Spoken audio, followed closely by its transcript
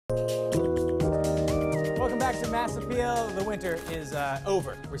Welcome back to Mass Appeal. The winter is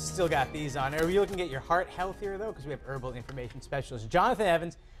over. We still got these on. Are you looking to get your heart healthier, though? Because we have herbal information specialist Jonathan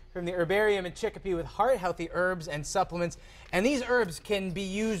Evans from the Herbarium in Chicopee with heart-healthy herbs and supplements. And these herbs can be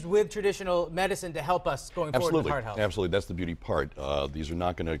used with traditional medicine to help us going forward with heart health. Absolutely. That's the beauty part. These are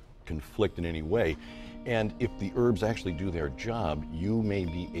not going to conflict in any way. And if the herbs actually do their job, you may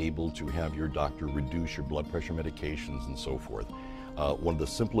be able to have your doctor reduce your blood pressure medications and so forth. One of the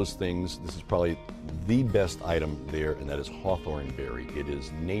simplest things, this is probably the best item there, and that is hawthorn berry. It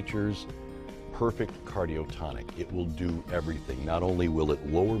is nature's perfect cardiotonic. It will do everything. Not only will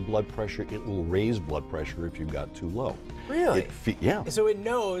it lower blood pressure, it will raise blood pressure if you got too low. Really? Yeah. So it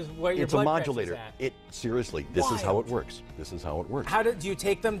knows where your blood pressure is at. It's a modulator. Seriously, this is how it works. This is how it works. How do you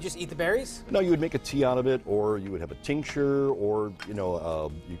take them? Just eat the berries? No, you would make a tea out of it, or you would have a tincture, or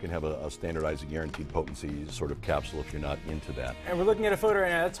you can have a standardized guaranteed potency sort of capsule if you're not into that. And we're looking at a photo right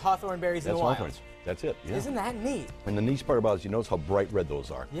now. That's hawthorn berries in the wild. Hawthorns. That's it. Yeah. Isn't that neat? And the neat part about it is, you notice how bright red those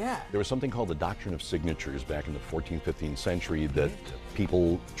are. Yeah. There was something called the doctrine of signatures back in the 14th, 15th century that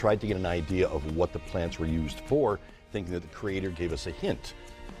people tried to get an idea of what the plants were used for, thinking that the Creator gave us a hint.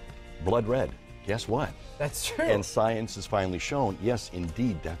 Blood red. Guess what? That's true. And science has finally shown, yes,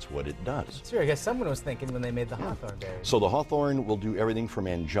 indeed, that's what it does. That's true. I guess someone was thinking when they made the hawthorn berries. So the hawthorn will do everything from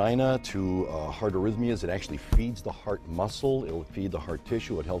angina to heart arrhythmias. It actually feeds the heart muscle. It'll feed the heart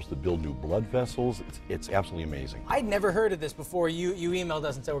tissue. It helps to build new blood vessels. It's absolutely amazing. I'd never heard of this before. You emailed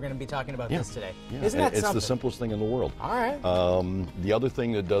us and said we're going to be talking about this today. Yeah. Isn't that it's something? the simplest thing in the world. All right. The other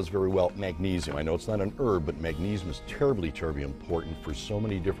thing that does very well, magnesium. I know it's not an herb, but magnesium is terribly, terribly important for so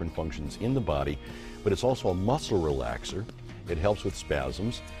many different functions in the body. But it's also a muscle relaxer. It helps with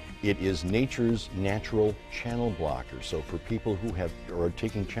spasms. It is nature's natural channel blocker. So for people who are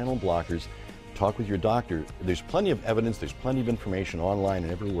taking channel blockers, talk with your doctor. There's plenty of evidence, there's plenty of information online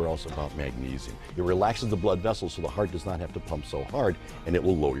and everywhere else about magnesium. It relaxes the blood vessels so the heart does not have to pump so hard, and it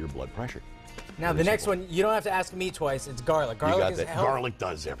will lower your blood pressure. Now the next one, you don't have to ask me twice. It's garlic. Garlic Garlic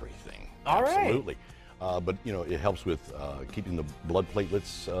does everything. All right. Absolutely. But it helps with keeping the blood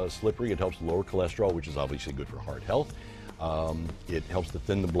platelets slippery. It helps lower cholesterol, which is obviously good for heart health. It helps to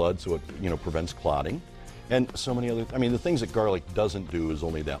thin the blood, so it prevents clotting. And so many other, the things that garlic doesn't do is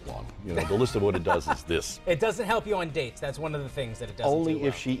only that long. The list of what it does is this. It doesn't help you on dates. That's one of the things that it doesn't Only do well.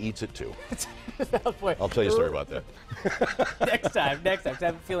 if she eats it too. I'll tell you a story about that. next time. I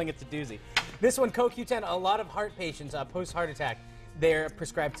have a feeling it's a doozy. This one, CoQ10, a lot of heart patients, post-heart attack, they're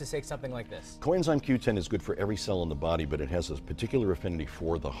prescribed to take something like this. Coenzyme Q10 is good for every cell in the body, but it has a particular affinity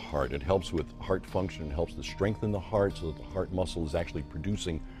for the heart. It helps with heart function. It helps to strengthen the heart so that the heart muscle is actually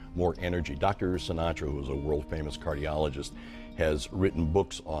producing more energy. Dr. Sinatra, who is a world-famous cardiologist, has written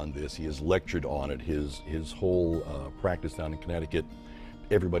books on this. He has lectured on it. His whole practice down in Connecticut,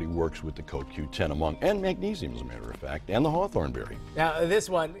 everybody works with the CoQ10 and magnesium, as a matter of fact, and the hawthorn berry. Now, this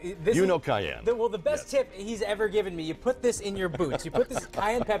one... cayenne. The best tip he's ever given me, you put this in your boots. You put this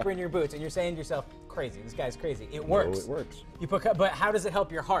cayenne pepper in your boots, and you're saying to yourself, crazy, this guy's crazy. It works. No, it works. But how does it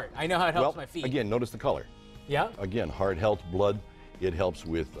help your heart? I know how it helps my feet. Again, notice the color. Yeah? Again, heart health, blood. It helps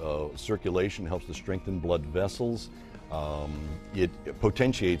with circulation, helps to strengthen blood vessels. It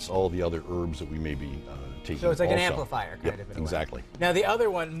potentiates all the other herbs that we may be taking. So it's like also. an amplifier, kind of, in a way. Exactly. Now, the other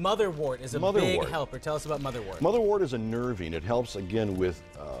one, motherwort, is a big helper. Tell us about motherwort. Motherwort is a nervine. It helps, again, with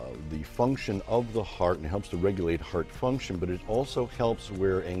the function of the heart, and it helps to regulate heart function, but it also helps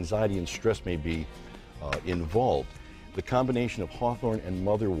where anxiety and stress may be involved. The combination of hawthorn and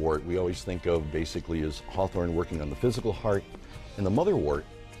motherwort, we always think of basically as hawthorn working on the physical heart, and the motherwort,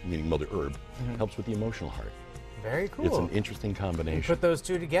 meaning mother herb, helps with the emotional heart. Very cool. It's an interesting combination. You put those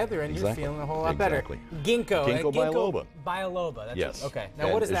two together and you're feeling a whole lot better. Ginkgo. Ginkgo biloba. Biloba. That's yes. Okay.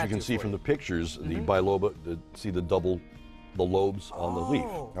 Now, what does that do? As you can see from the pictures, the biloba, see the lobes on the leaf.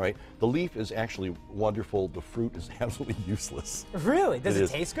 All right. The leaf is actually wonderful. The fruit is absolutely useless. Really? Does it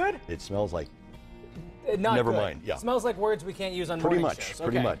taste good? It smells like. Not Never good. mind. Yeah. It smells like words we can't use on Pretty morning much. shows.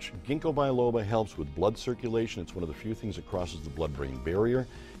 Pretty much. Ginkgo biloba helps with blood circulation. It's one of the few things that crosses the blood-brain barrier.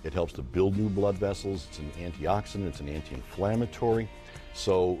 It helps to build new blood vessels. It's an antioxidant. It's an anti-inflammatory.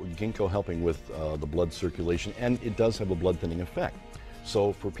 So ginkgo helping with the blood circulation, and it does have a blood thinning effect.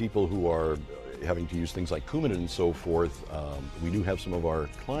 So for people who are having to use things like Coumadin and so forth, we do have some of our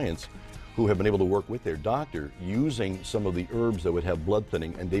clients who have been able to work with their doctor using some of the herbs that would have blood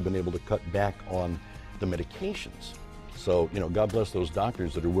thinning, and they've been able to cut back on the medications. So, God bless those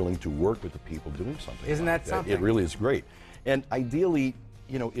doctors that are willing to work with the people doing something. Isn't that something? It really is great. And ideally,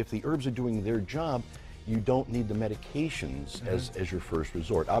 if the herbs are doing their job, you don't need the medications as your first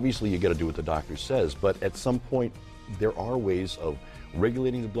resort. Obviously, you got to do what the doctor says, but at some point, there are ways of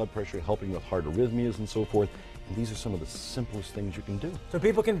regulating the blood pressure, helping with heart arrhythmias and so forth. And these are some of the simplest things you can do. So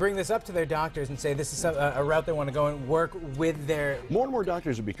people can bring this up to their doctors and say this is a route they want to go and work with their... More and more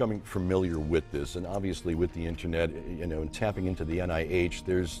doctors are becoming familiar with this, and obviously with the internet, you know, and tapping into the NIH,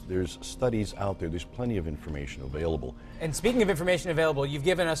 there's studies out there, there's plenty of information available. And speaking of information available, you've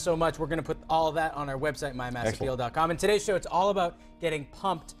given us so much, we're going to put all of that on our website, mymassappeal.com. And today's show, it's all about getting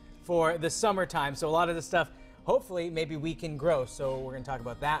pumped for the summertime. So a lot of this stuff, hopefully, maybe we can grow. So we're going to talk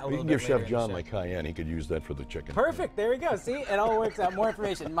about that a little bit later. You can give Chef John my cayenne. He could use that for the chicken. Perfect. There we go. See, it all works out. More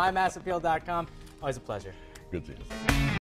information, mymassappeal.com. Always a pleasure. Good to see you.